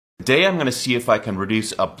Today I'm going to see if I can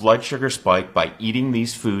reduce a blood sugar spike by eating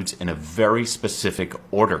these foods in a very specific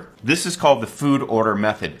order. This is called the food order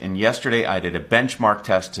method, and yesterday I did a benchmark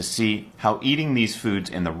test to see how eating these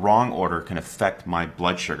foods in the wrong order can affect my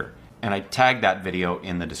blood sugar. And I tagged that video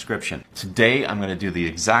in the description. Today I'm going to do the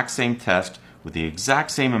exact same test with the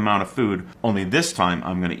exact same amount of food, only this time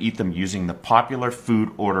I'm going to eat them using the popular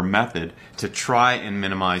food order method to try and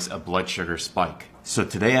minimize a blood sugar spike. So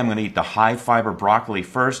today I'm going to eat the high fiber broccoli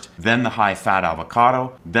first, then the high fat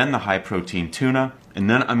avocado, then the high protein tuna, and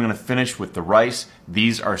then I'm going to finish with the rice.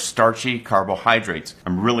 These are starchy carbohydrates.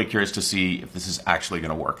 I'm really curious to see if this is actually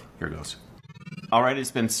going to work. Here goes. Alright,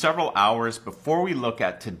 it's been several hours. Before we look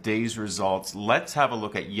at today's results, let's have a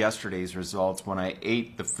look at yesterday's results when I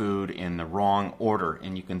ate the food in the wrong order.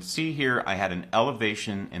 And you can see here I had an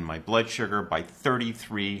elevation in my blood sugar by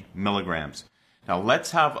 33 milligrams. Now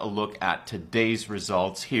let's have a look at today's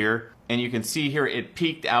results here. And you can see here it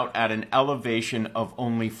peaked out at an elevation of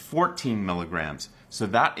only 14 milligrams. So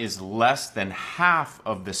that is less than half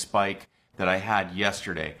of the spike that I had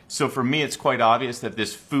yesterday. So for me, it's quite obvious that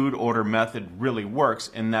this food order method really works,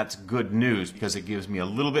 and that's good news because it gives me a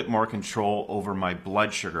little bit more control over my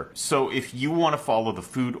blood sugar. So if you want to follow the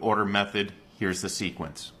food order method, here's the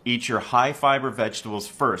sequence. Eat your high fiber vegetables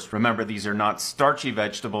first. Remember, these are not starchy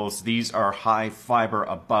vegetables. These are high fiber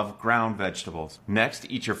above ground vegetables. Next,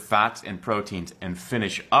 eat your fats and proteins and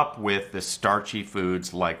finish up with the starchy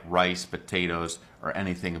foods like rice, potatoes, or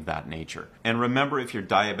anything of that nature. And remember, if you're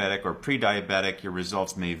diabetic or pre-diabetic, your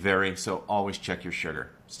results may vary, so always check your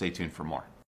sugar. Stay tuned for more.